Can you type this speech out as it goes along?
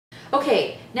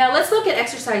Okay, now let's look at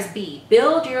exercise B.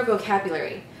 Build your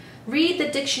vocabulary. Read the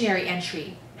dictionary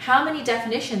entry. How many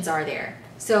definitions are there?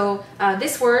 So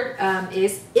this word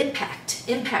is impact,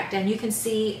 and you can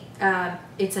see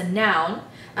it's a noun.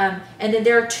 And then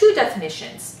there are two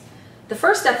definitions. The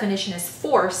first definition is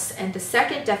force, and the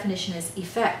second definition is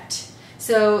effect.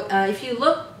 So if you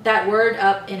look that word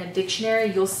up in a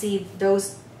dictionary, you'll see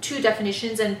those two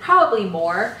definitions and probably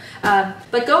more.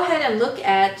 But go ahead and look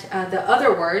at the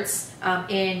other words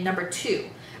in number 2.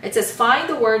 It says, find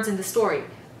the words in the story,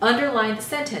 underline the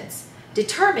sentence,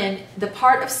 determine the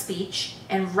part of speech,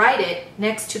 and write it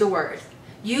next to the word.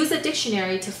 Use a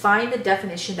dictionary to find the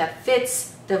definition that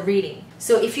fits the reading.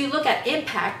 So if you look at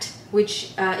impact,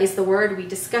 which is the word we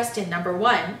discussed in number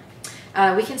 1,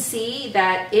 we can see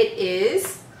that it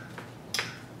is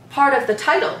part of the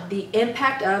title, the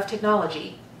impact of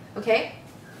technology. Okay,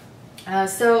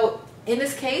 so in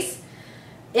this case,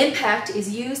 impact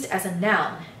is used as a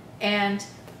noun, and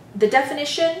the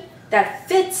definition that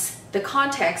fits the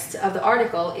context of the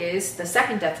article is the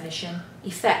second definition,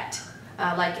 effect,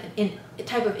 like a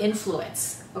type of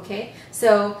influence. Okay,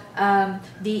 so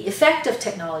the effect of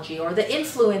technology or the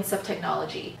influence of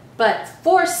technology, but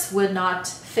force would not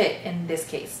fit in this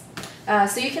case.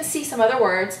 So you can see some other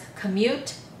words: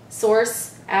 commute,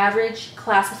 source, average,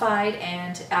 classified,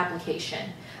 and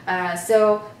application.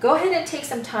 So go ahead and take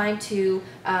some time to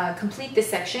complete this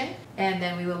section, and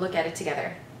then we will look at it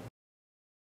together.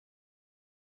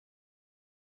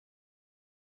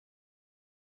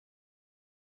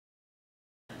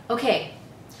 Okay,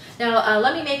 now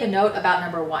let me make a note about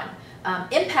number 1.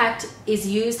 Impact is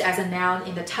used as a noun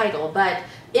in the title, but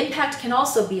impact can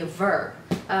also be a verb.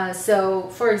 So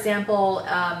for example,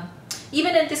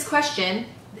 even in this question,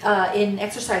 in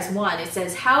exercise 1, it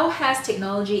says, how has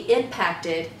technology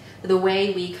impacted the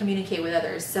way we communicate with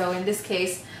others? So in this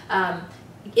case,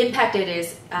 impacted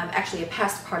is actually a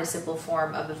past participle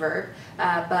form of the verb,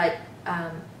 but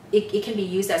it can be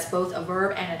used as both a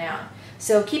verb and a noun.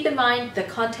 So keep in mind the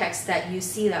context that you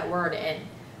see that word in.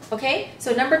 Okay,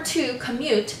 so number 2,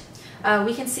 commute,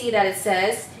 we can see that it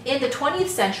says, in the 20th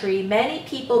century, many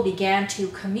people began to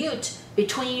commute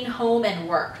between home and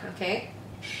work. Okay,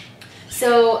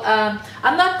 so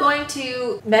I'm not going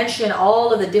to mention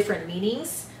all of the different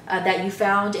meanings that you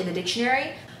found in the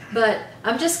dictionary, but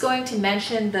I'm just going to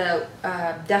mention the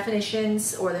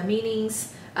definitions or the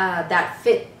meanings that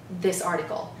fit this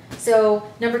article. So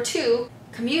number 2,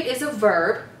 commute is a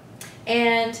verb,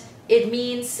 and it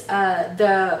means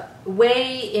the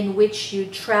way in which you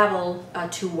travel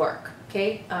to work,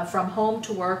 okay? From home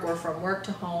to work or from work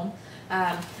to home,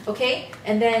 okay?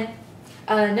 And then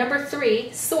number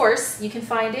 3, source, you can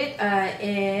find it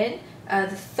in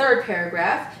the 3rd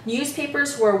paragraph.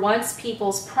 Newspapers were once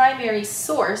people's primary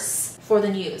source for the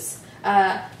news.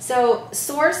 So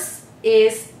source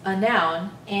is a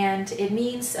noun, and it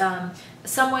means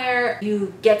somewhere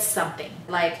you get something.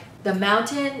 Like the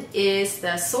mountain is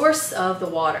the source of the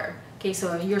water. Okay,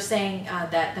 so you're saying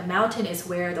that the mountain is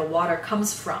where the water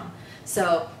comes from.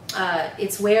 So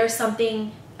it's where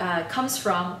something comes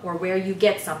from or where you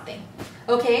get something.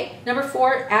 Okay, number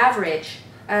 4, average.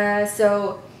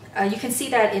 So you can see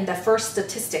that in the first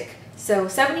statistic. So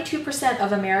 72%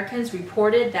 of Americans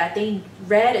reported that they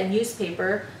read a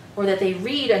newspaper or that they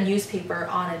read a newspaper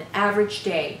on an average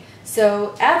day.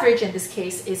 So average in this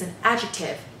case is an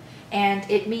adjective, and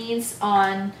it means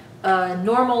on a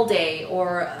normal day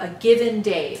or a given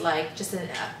day, like just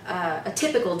a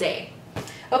typical day.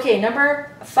 Okay,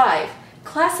 number 5,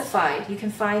 classified. You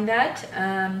can find that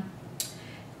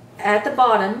at the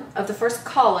bottom of the first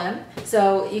column.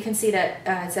 So you can see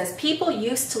that it says, people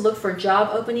used to look for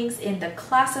job openings in the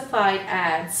classified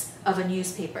ads of a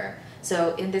newspaper.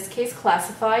 So in this case,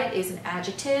 classified is an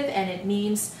adjective, and it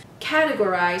means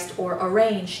categorized or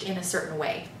arranged in a certain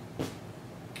way.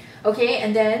 Okay,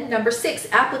 and then number 6,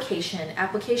 application.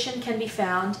 Application can be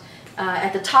found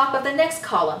at the top of the next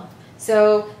column.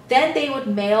 So then they would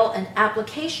mail an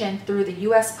application through the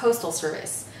U.S. Postal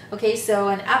Service. Okay, so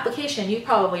an application, you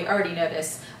probably already know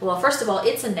this. Well, first of all,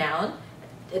 it's a noun.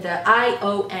 The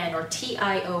I-O-N or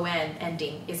T-I-O-N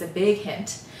ending is a big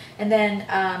hint. And then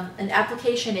an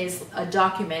application is a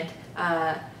document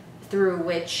through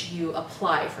which you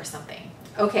apply for something.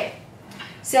 Okay,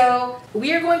 so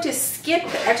we are going to skip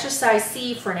exercise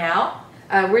C for now.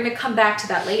 We're going to come back to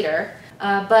that later.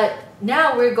 But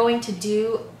now we're going to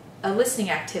do a listening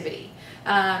activity.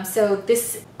 So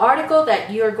this article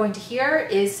that you are going to hear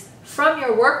is from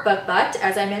your workbook, but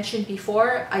as I mentioned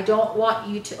before, I don't want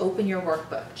you to open your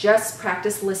workbook. Just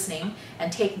practice listening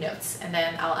and take notes, and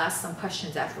then I'll ask some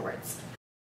questions afterwards.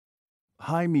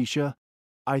 Hi, Misha.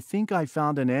 I think I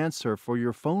found an answer for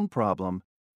your phone problem.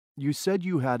 You said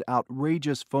you had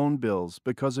outrageous phone bills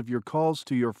because of your calls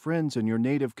to your friends in your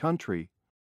native country.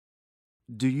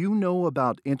 Do you know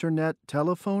about internet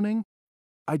telephoning?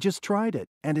 I just tried it,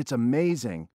 and it's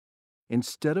amazing.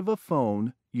 Instead of a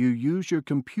phone, you use your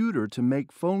computer to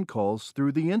make phone calls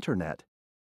through the internet.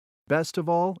 Best of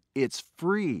all, it's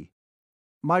free.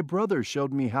 My brother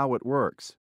showed me how it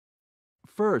works.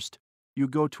 First, you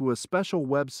go to a special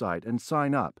website and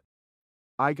sign up.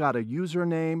 I got a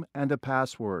username and a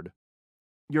password.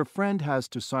 Your friend has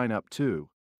to sign up too.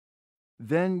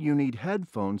 Then you need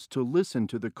headphones to listen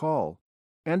to the call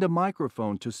and a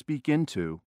microphone to speak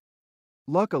into.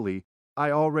 Luckily, I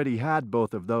already had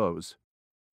both of those.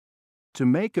 To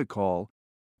make a call,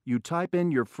 you type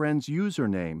in your friend's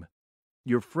username.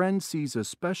 Your friend sees a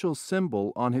special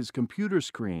symbol on his computer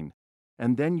screen,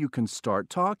 and then you can start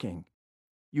talking.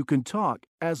 You can talk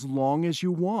as long as you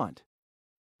want.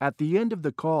 At the end of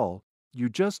the call, you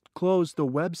just close the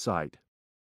website.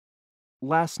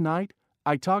 Last night,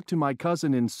 I talked to my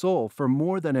cousin in Seoul for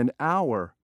more than an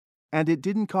hour, and it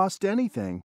didn't cost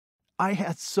anything. I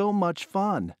had so much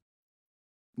fun.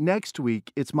 Next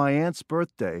week, it's my aunt's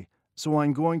birthday, so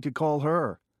I'm going to call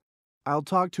her. I'll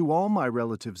talk to all my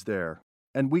relatives there,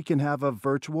 and we can have a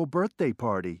virtual birthday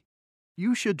party.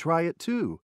 You should try it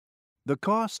too. The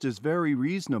cost is very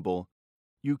reasonable.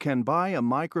 You can buy a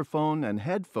microphone and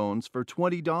headphones for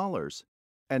 $20,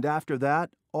 and after that,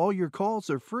 all your calls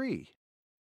are free.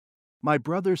 My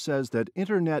brother says that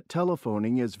internet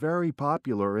telephoning is very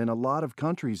popular in a lot of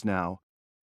countries now.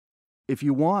 If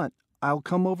you want, I'll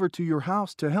come over to your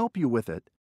house to help you with it.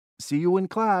 See you in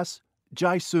class.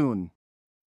 Jai-soon.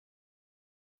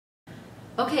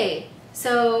 Okay,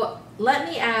 so let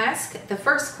me ask the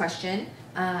first question.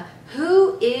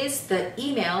 Who is the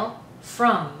email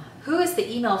from? Who is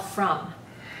the email from?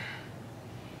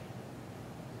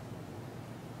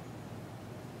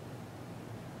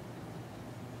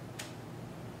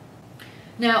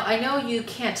 Now, I know you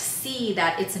can't see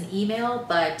that it's an email,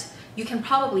 but you can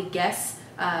probably guess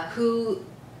who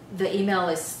the email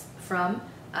is from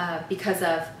because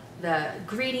of the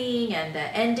greeting and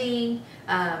the ending.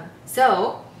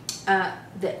 So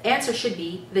the answer should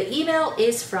be, the email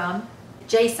is from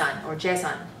Jason or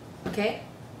Jason, okay?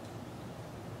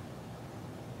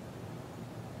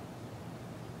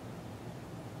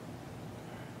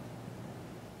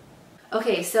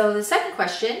 Okay, so the second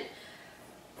question,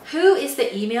 who is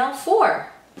the email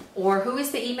for? Or who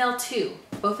is the email to?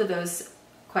 Both of those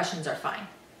questions are fine.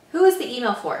 Who is the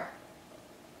email for?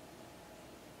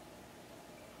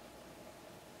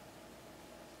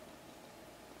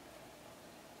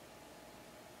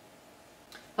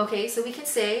 Okay, so we can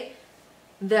say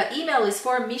the email is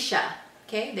for Misha.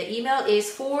 Okay, the email is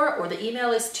for or the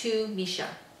email is to Misha.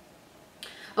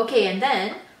 Okay, and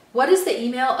then what is the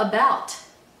email about?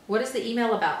 What is the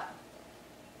email about?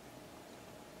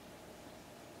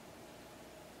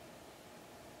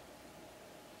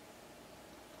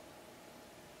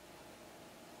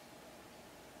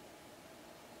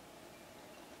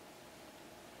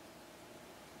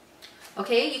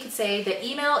 Okay, you could say the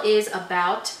email is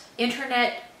about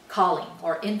internet calling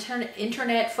or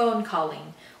internet phone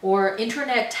calling or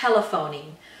internet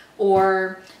telephoning,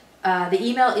 or the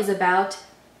email is about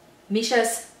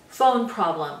Misha's phone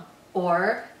problem,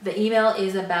 or the email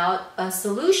is about a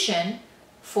solution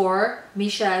for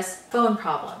Misha's phone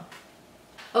problem.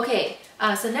 Okay,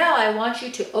 so now I want you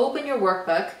to open your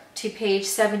workbook to page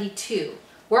 72.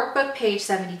 Workbook page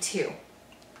 72.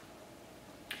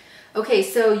 Okay,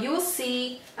 so you will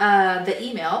see the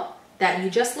email that you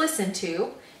just listened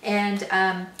to, and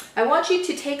I want you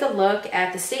to take a look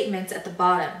at the statements at the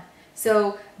bottom.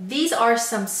 So these are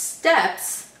some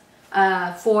steps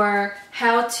for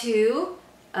how to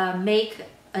make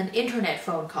an internet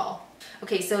phone call.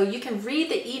 Okay, so you can read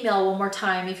the email one more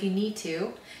time if you need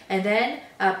to, and then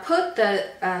put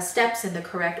the steps in the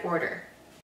correct order.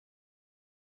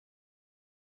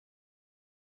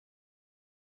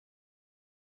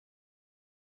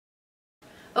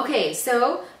 Okay,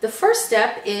 so the first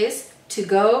step is to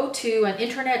go to an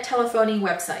internet telephoning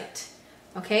website.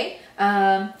 Okay,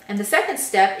 and the second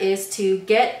step is to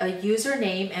get a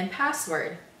username and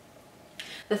password.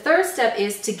 The third step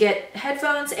is to get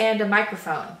headphones and a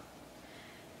microphone.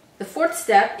 The fourth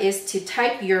step is to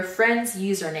type your friend's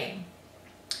username.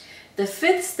 The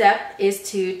fifth step is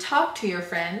to talk to your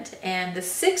friend, and the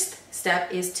sixth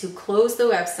step is to close the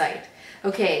website.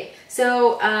 Okay,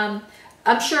 so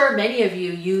I'm sure many of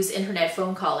you use internet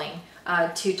phone calling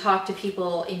to talk to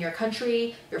people in your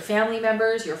country, your family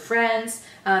members, your friends,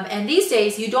 and these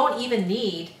days you don't even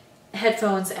need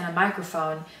headphones and a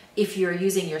microphone. if you're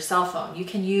using your cell phone. You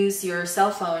can use your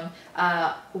cell phone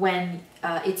when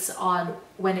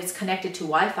it's connected to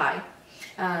Wi-Fi,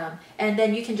 and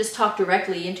then you can just talk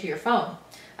directly into your phone.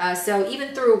 So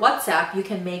even through WhatsApp, you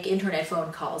can make internet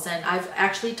phone calls, and I've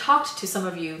actually talked to some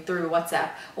of you through WhatsApp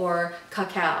or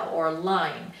Kakao or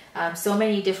Line. So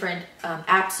many different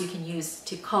apps you can use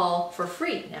to call for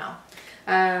free now.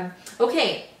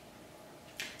 Okay,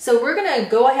 so we're going to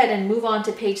go ahead and move on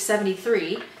to page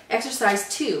 73, exercise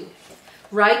 2.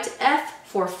 Write F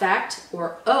for fact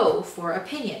or O for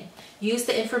opinion. Use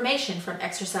the information from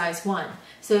exercise 1.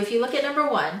 So if you look at number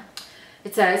 1,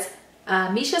 it says,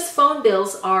 Misha's phone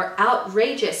bills are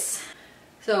outrageous.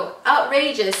 So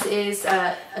outrageous is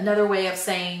another way of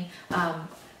saying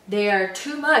they are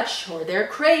too much or they're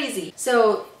crazy.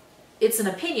 So it's an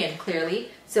opinion, clearly.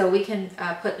 So we can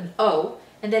put an O.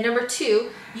 And then number 2,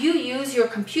 you use your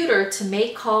computer to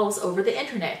make calls over the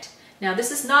internet. Now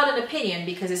this is not an opinion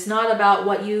because it's not about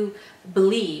what you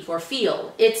believe or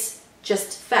feel. It's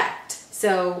just fact.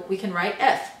 So we can write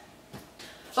F.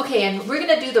 Okay, and we're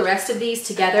going to do the rest of these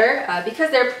together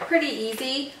because they're pretty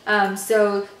easy.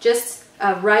 So just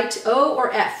write O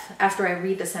or F after I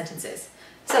read the sentences.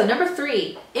 So number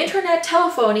 3, internet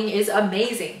telephoning is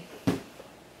amazing.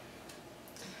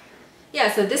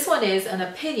 Yeah, so this one is an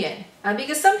opinion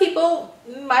because some people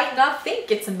might not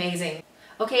think it's amazing.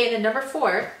 Okay, and then number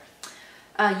 4,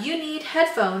 you need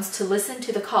headphones to listen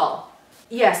to the call.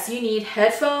 Yes, you need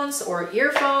headphones or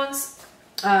earphones.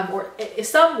 Or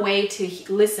some way to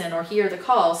listen or hear the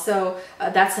call. So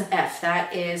that's an F.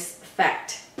 That is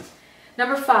fact.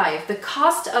 Number 5, the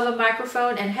cost of a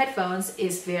microphone and headphones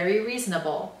is very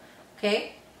reasonable.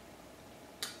 Okay?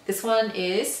 This one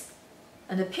is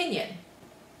an opinion.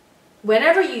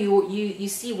 Whenever you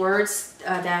see words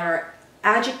that are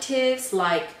adjectives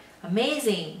like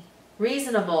amazing,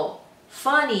 reasonable,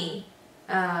 funny,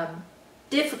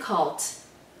 difficult,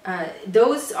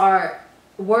 those are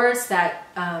words that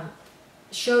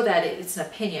show that it's an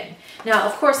opinion. Now,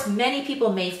 of course, many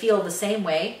people may feel the same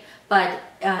way, but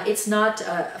it's not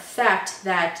a fact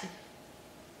that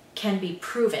can be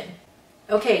proven.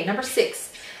 Okay, number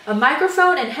 6. A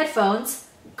microphone and headphones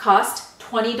cost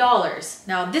 $20.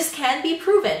 Now, this can be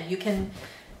proven. You can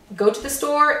go to the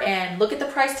store and look at the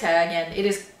price tag, and it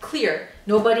is clear.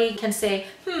 Nobody can say,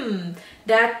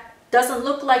 that doesn't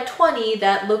look like 20,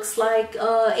 that looks like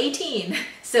 18.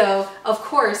 So, of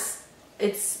course,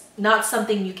 it's not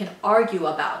something you can argue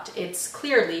about. It's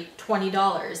clearly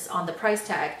 $20 on the price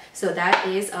tag. So that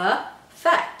is a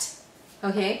fact.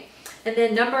 Okay? And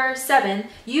then number 7,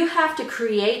 you have to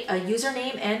create a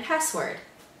username and password.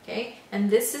 Okay? And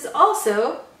this is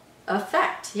also a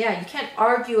fact. Yeah, you can't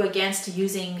argue against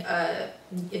using a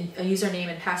username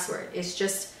and password. It's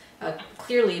just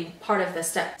clearly part of the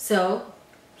step. So,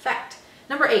 fact.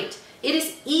 Number 8, it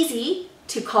is easy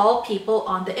to call people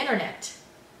on the internet.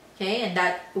 Okay, and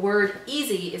that word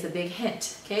easy is a big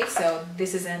hint. Okay, so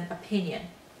this is an opinion.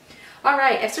 All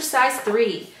right, exercise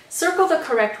 3. Circle the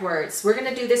correct words. We're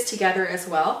going to do this together as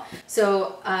well.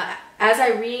 So as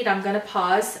I read, I'm going to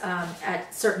pause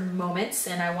at certain moments,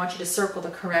 and I want you to circle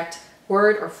the correct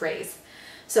word or phrase.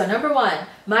 So number 1,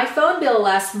 my phone bill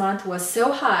last month was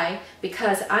so high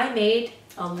because I made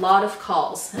a lot of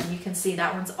calls. And you can see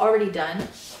that one's already done.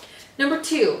 Number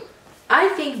 2, I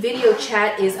think video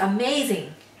chat is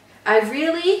amazing. I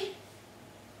really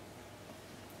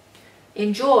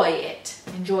enjoy it.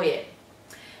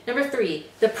 Number 3,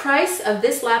 the price of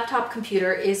this laptop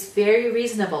computer is very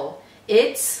reasonable.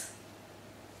 It's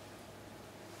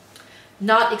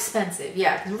not expensive.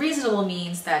 Yeah, reasonable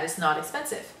means that it's not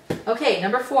expensive. Okay,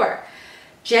 number 4,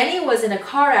 Jenny was in a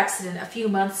car accident a few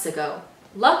months ago.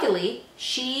 Luckily,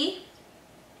 she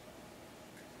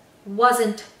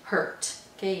wasn't hurt.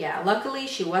 Okay, yeah, luckily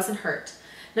she wasn't hurt.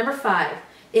 Number 5,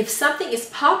 if something is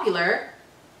popular,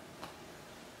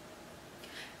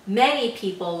 many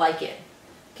people like it.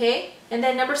 Okay, and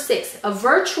then number 6, a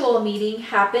virtual meeting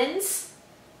happens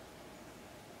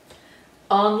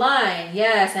online.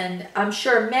 Yes, and I'm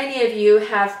sure many of you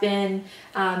have been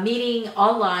meeting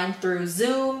online through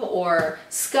Zoom or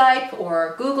Skype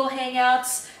or Google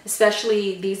Hangouts,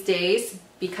 especially these days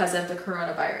because of the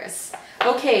coronavirus.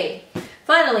 Okay,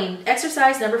 finally,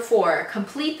 exercise number 4,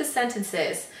 complete the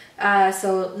sentences.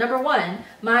 So number 1,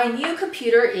 my new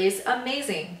computer is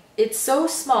amazing. It's so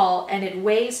small and it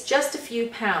weighs just a few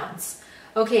pounds.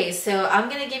 Okay, so I'm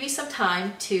going to give you some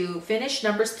time to finish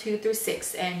numbers 2 through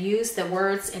 6 and use the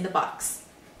words in the box.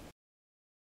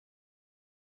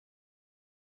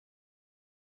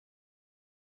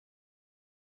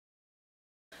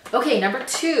 Okay, number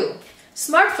 2.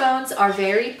 Smartphones are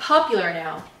very popular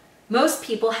now. Most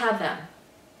people have them.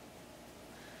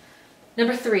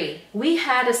 Number 3, we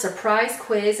had a surprise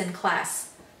quiz in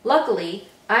class. Luckily,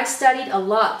 I studied a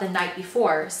lot the night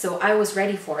before, so I was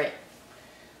ready for it.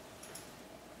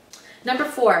 Number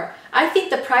 4, I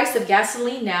think the price of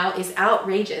gasoline now is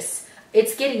outrageous.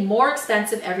 It's getting more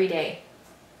expensive every day.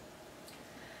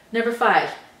 Number 5,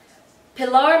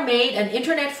 Pilar made an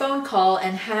internet phone call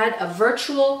and had a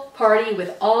virtual party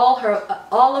with all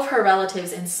of her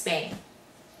relatives in Spain.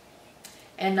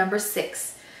 And number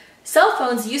 6, cell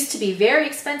phones used to be very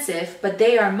expensive, but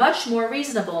they are much more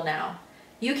reasonable now.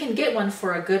 You can get one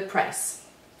for a good price.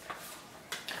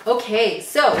 Okay,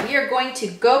 so we are going to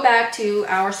go back to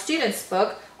our student's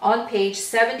book on page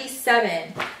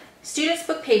 77. Student's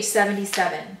book, page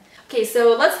 77. Okay,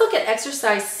 so let's look at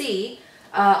exercise C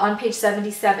on page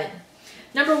 77.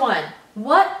 Number 1,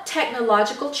 what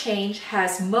technological change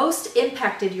has most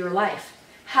impacted your life?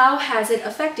 How has it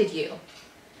affected you?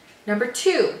 Number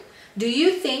 2, do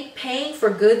you think paying for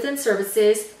goods and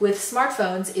services with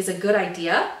smartphones is a good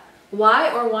idea? Why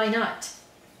or why not?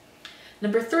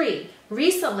 Number 3,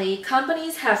 recently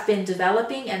companies have been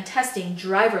developing and testing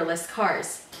driverless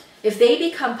cars. If they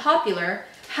become popular,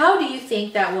 how do you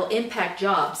think that will impact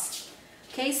jobs?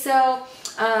 Okay, so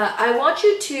I want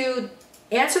you to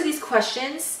answer these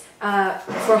questions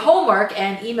for homework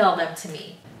and email them to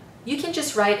me. You can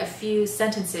just write a few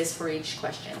sentences for each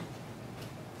question.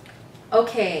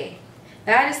 Okay,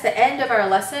 that is the end of our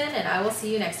lesson, and I will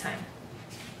see you next time.